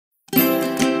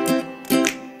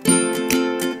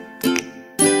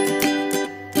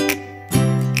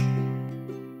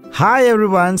Hi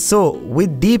everyone. So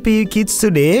with DPU Kids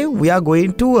today we are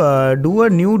going to do a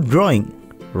new drawing,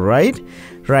 right?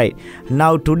 Right.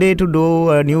 Now today to do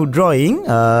a new drawing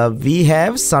we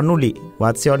have Sanuli.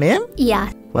 What's your name? Yeah.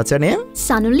 What's your name?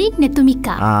 Sanuli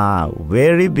Netumika.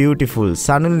 Very beautiful.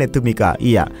 Sanuli Netumika.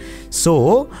 Yeah.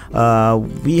 So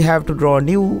we have to draw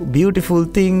new beautiful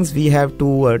things. We have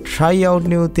to try out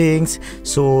new things.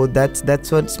 So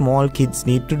that's what small kids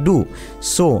need to do.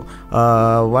 So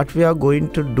what we are going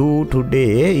to do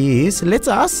today is let's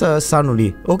ask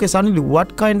Sanuli. Okay, Sanuli,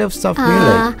 what kind of stuff do you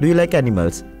like? Do you like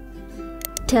animals?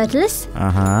 Turtles.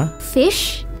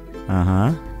 Fish.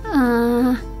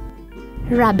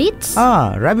 Rabbits.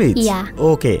 Rabbits. Yeah.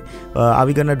 Okay. Are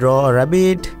we gonna draw a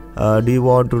rabbit? Do you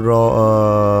want to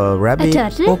draw a rabbit? A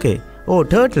turtle. Okay. Oh,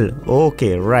 turtle.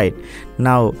 Okay, right.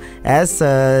 Now, as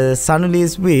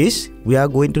Sanuli's wish, we are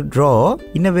going to draw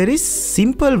in a very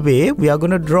simple way. We are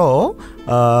gonna draw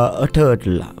a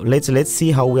turtle. Let's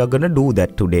see how we are gonna do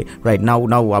that today. Right now,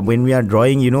 when we are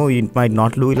drawing, you know, it might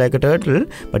not look like a turtle,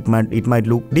 but it might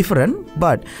look different.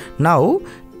 But now,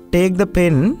 take the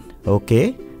pen.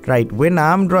 Okay. Right, when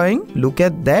I'm drawing, look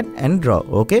at that and draw,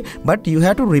 okay? But you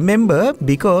have to remember,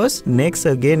 because next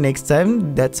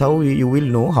time, that's how you will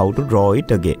know how to draw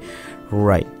it again.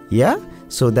 Right, yeah?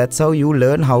 So that's how you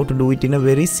learn how to do it in a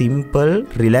very simple,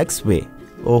 relaxed way.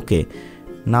 Okay,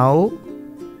 now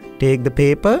take the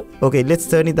paper. Okay, let's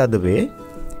turn it the other way.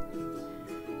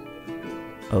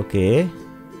 Okay,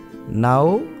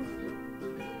 now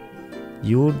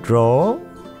you draw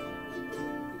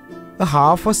a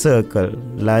half a circle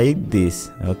like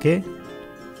this. Okay,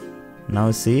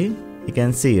 now see, you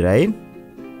can see, right?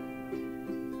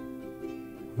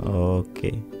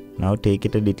 Okay, now take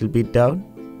it a little bit down.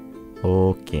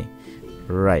 Okay,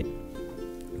 right.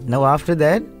 Now after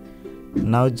that,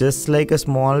 now just like a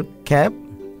small cap,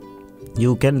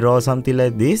 you can draw something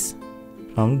like this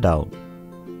from down.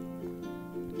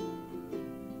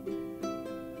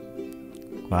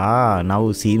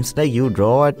 Now seems like you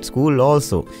draw at school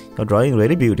also. You're drawing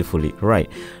very beautifully. Right.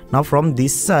 Now from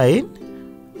this side,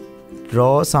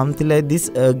 draw something like this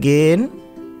again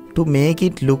to make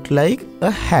it look like a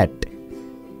hat.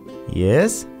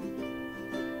 Yes.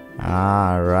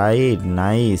 Right.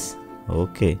 Nice.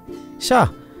 Okay. Sure.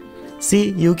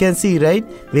 See, you can see, right?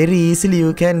 Very easily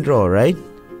you can draw, right?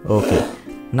 Okay.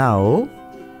 Now,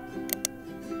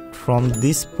 from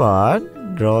this part,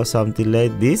 draw something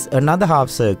like this, another half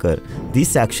circle.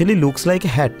 This actually looks like a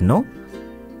hat, no?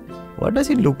 What does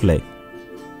it look like?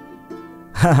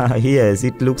 Yes,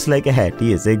 it looks like a hat.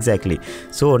 Yes, exactly.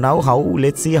 So now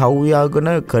let's see how we are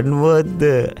gonna convert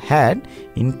the hat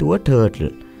into a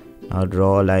turtle. Now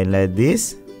draw a line like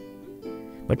this.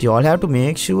 But you all have to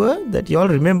make sure that you all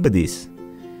remember this.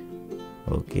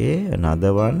 Okay,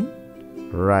 another one.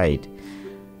 Right.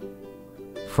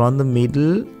 From the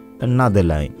middle, another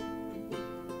line.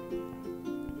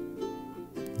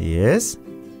 Yes.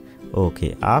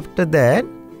 Okay. After that,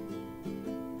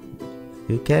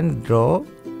 you can draw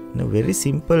in a very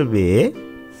simple way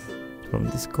from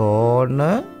this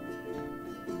corner.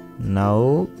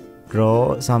 Now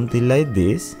draw something like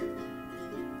this.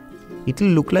 It will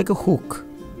look like a hook.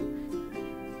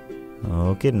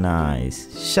 Okay,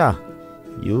 nice. Sure.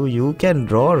 You can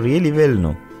draw really well,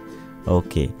 no?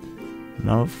 Okay.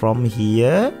 Now from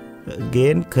here,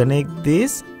 again connect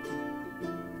this.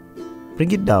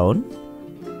 Bring it down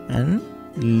and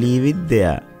leave it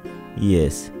there.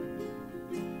 Yes.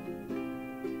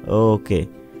 Okay.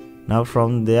 Now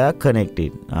from there, connect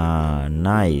it.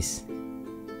 Nice.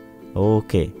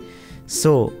 Okay.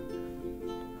 So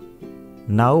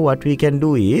now what we can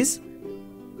do is,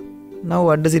 now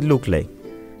what does it look like?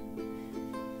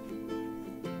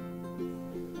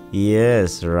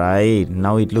 Yes, right.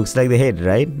 Now it looks like the head,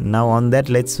 right? Now on that,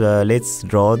 let's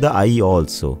draw the eye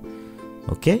also.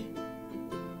 Okay.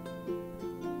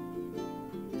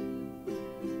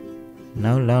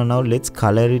 Now let's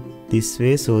color it this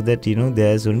way so that, you know,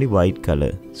 there's only white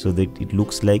color, so that it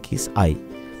looks like his eye.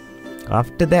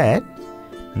 After that,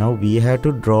 now we have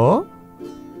to draw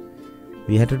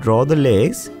the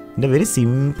legs in a very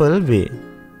simple way.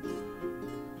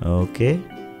 Okay.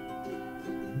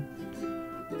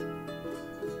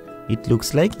 It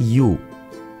looks like U.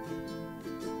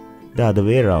 The other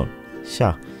way around.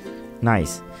 Sure.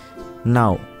 Nice.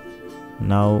 Now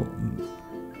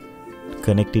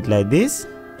connect it like this.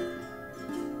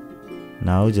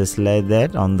 Now just like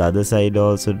that, on the other side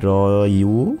also draw a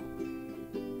U.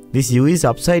 This U is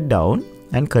upside down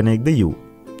and connect the U.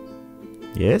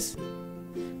 Yes.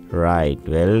 Right.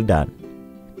 Well done.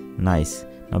 Nice.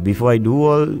 Now before I do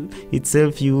all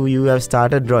itself, you have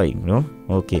started drawing, no?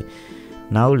 Okay.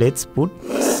 Now let's put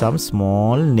some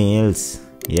small nails.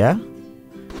 Yeah.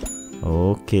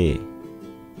 Okay.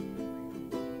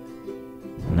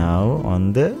 Now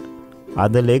on the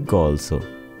other leg also.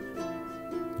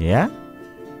 Yeah.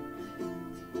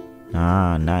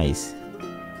 Ah, nice.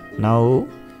 Now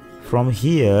from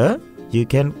here you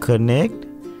can connect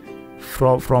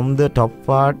from the top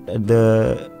part,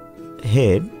 the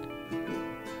head,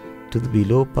 to the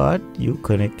below part. You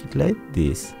connect it like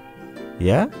this.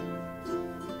 Yeah.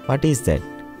 What is that?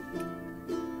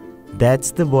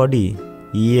 That's the body.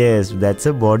 Yes, that's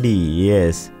a body.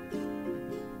 Yes.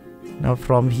 Now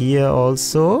from here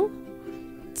also,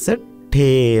 it's a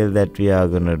tail that we are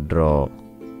gonna draw.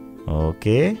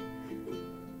 Okay.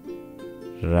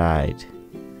 Right.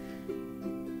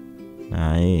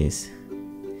 Nice.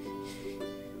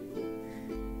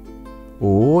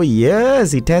 Oh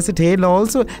yes, it has a tail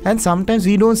also, and sometimes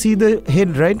we don't see the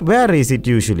head, right? Where is it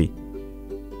usually?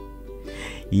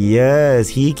 Yes,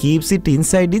 he keeps it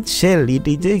inside its shell. It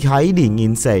is hiding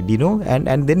inside, you know,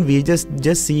 and then we just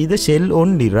see the shell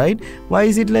only, right? Why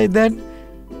is it like that?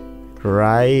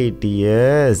 Right,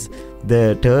 yes.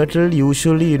 The turtle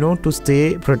usually, you know, to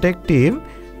stay protective,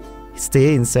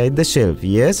 stay inside the shell.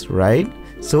 Yes, right.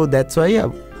 So that's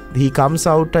why he comes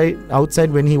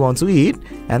outside when he wants to eat.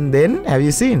 And then, have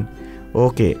you seen?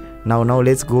 Okay, now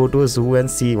let's go to a zoo and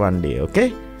see one day.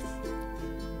 Okay.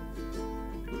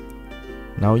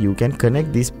 Now you can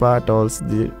connect this part also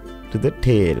to the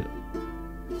tail.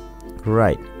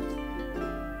 Right.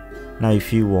 Now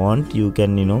if you want, you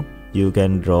can, you know, you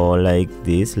can draw like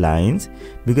these lines,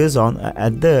 because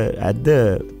at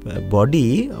the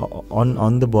body,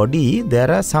 on the body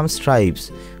there are some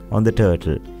stripes on the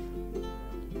turtle.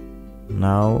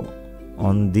 Now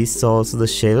on this also, the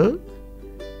shell,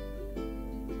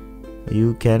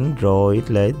 you can draw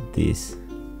it like this.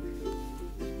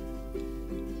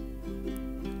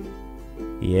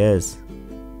 Yes.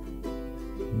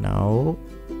 Now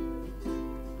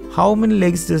how many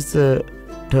legs does the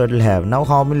turtle have? Now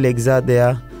how many legs are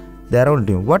there? There are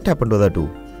only. What happened to the two?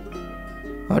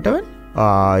 What happened?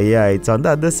 Ah, yeah, it's on the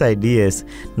other side. Yes.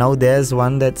 Now there's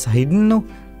one that's hidden. No.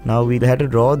 Now we'll have to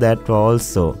draw that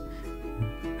also.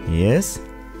 Yes.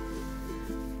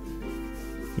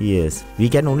 Yes. We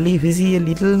can only see a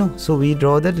little, no. So we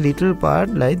draw that little part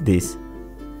like this.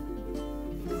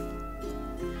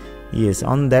 Yes.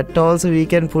 On that also we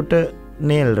can put a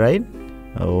nail, right?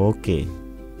 Okay.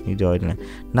 You draw it.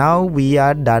 Now we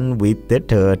are done with the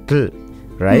turtle,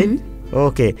 right? Mm-hmm.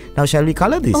 Okay. Now shall we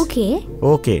color this? Okay.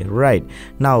 Okay. Right.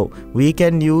 Now we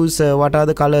can use what are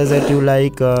the colors that you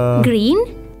like?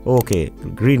 Green. Okay,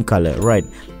 green color. Right.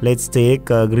 Let's take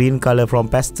green color from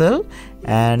pastel,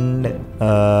 and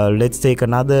let's take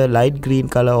another light green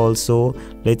color also.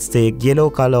 Let's take yellow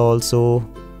color also.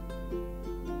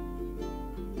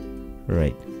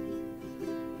 Right.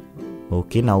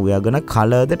 Okay, now we are gonna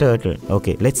color the turtle.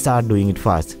 Okay, let's start doing it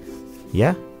fast.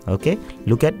 Yeah. Okay.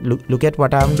 Look at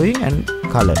what I'm doing and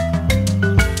color.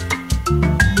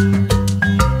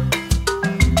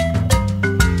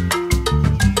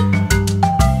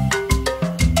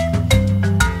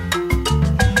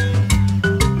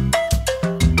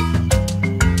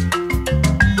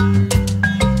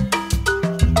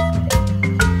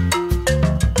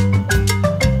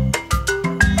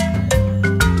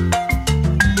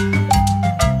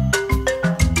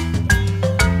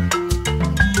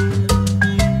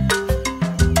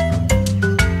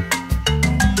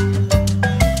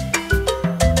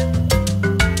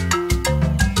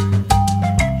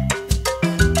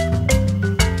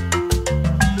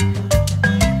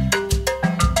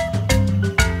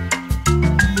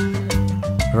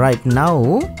 Right,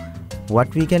 now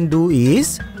what we can do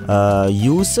is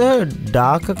use a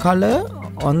darker color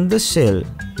on the shell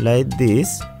like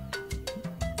this.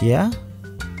 Yeah,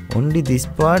 only this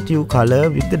part you color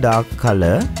with the dark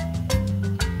color.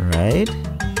 Right,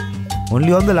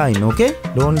 only on the line. Okay,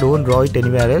 don't draw it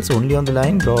anywhere else, only on the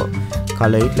line.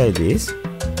 Color it like this.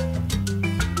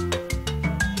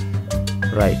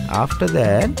 Right, after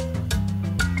that,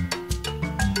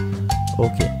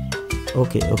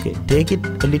 okay, take it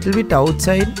a little bit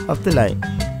outside of the line.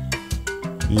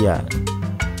 Yeah,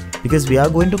 because we are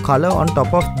going to color on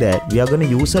top of that. We are going to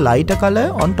use a lighter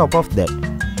color on top of that.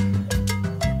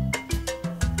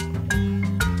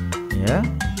 Yeah,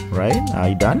 right. Are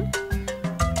you done?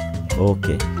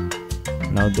 Okay,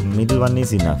 now the middle one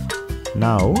is enough.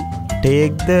 Now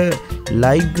take the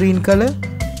light green color.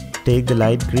 Take the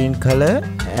light green color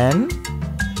and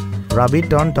rub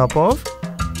it on top of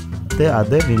the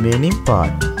other remaining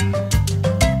part.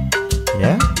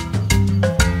 Yeah.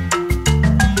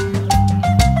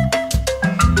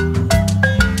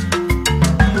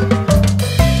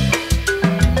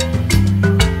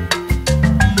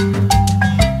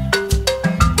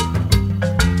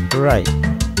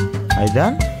 Are you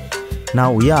done?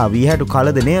 Now, yeah, we had to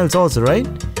color the nails also, right?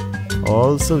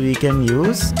 Also, we can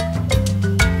use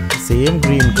same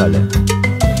green color.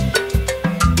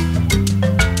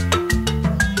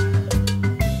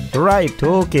 Right,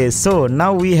 okay, so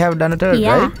now we have done a turtle,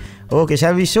 right? Okay,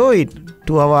 shall we show it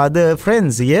to our other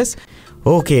friends? Yes?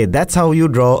 Okay, that's how you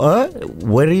draw a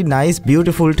very nice,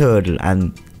 beautiful turtle.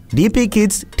 And DP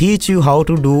Kids teach you how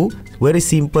to do very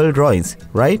simple drawings,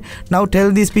 right? Now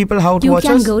tell these people how to watch us.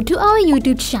 You can go to our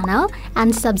YouTube channel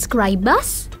and subscribe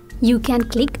us. You can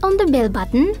click on the bell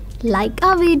button, like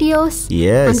our videos,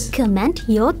 and comment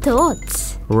your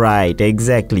thoughts. Right,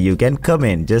 exactly. You can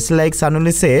comment. Just like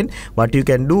Sanuli said, what you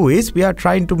can do is we are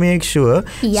trying to make sure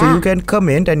so you can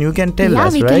comment and you can tell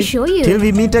us, we right? can show you. Till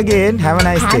we meet again, have a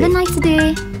nice day. Have a nice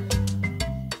day.